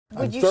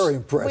I'm very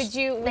impressed.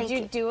 Would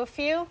you do a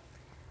few?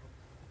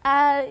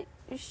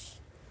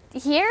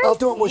 Here? I'll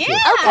do it with you.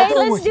 Okay,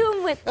 let's do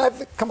them with.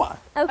 Come on.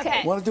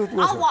 Okay. Want to do it with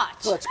I'll her?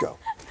 watch. Let's go.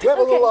 We have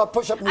a little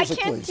push-up I music,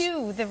 can't please.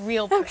 do the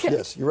real push-up. Okay.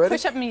 Yes, you ready?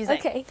 Push-up music.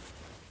 Okay.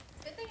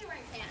 Good thing you're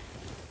wearing pants.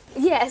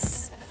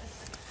 Yes.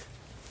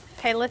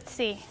 Okay, let's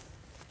see.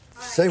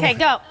 Say Okay, one.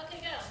 go. Okay,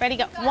 go. Ready,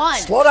 go. 1,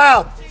 Slow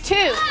down.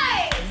 2,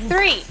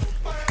 3,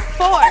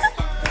 4,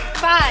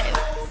 5,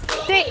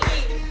 6,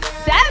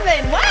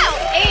 7. Wow.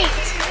 8,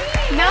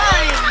 9,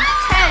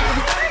 10,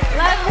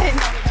 11,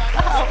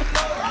 12,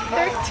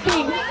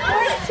 13,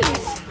 14,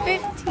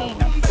 15,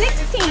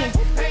 16,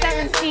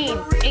 17,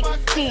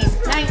 18,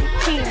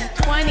 19,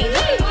 20.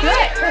 This is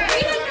good.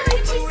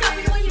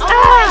 Oh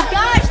my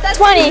gosh, that's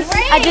 20.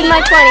 great. I did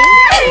my 20.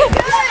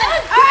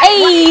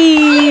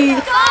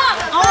 Hey.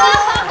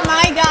 Oh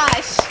my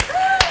gosh.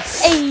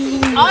 Hey.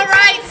 All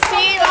right,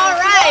 Steve. All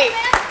right.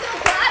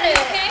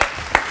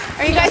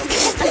 Are you guys?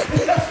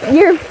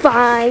 You're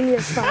fine.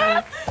 You're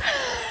fine.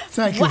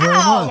 Thank you very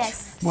Wow. much.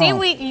 Yes. See,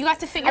 Wow. you got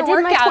to fit your I did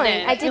my workout 20.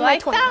 in. I did You my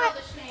like 20. that?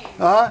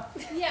 Huh?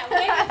 Yeah,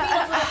 way more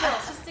beautiful girl.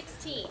 She's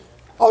 16.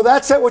 Oh,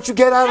 that's it? What you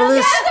get out of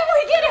this? That's what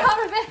we get out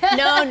of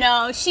it.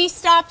 No, she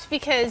stopped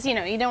because, you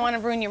don't want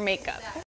to ruin your makeup.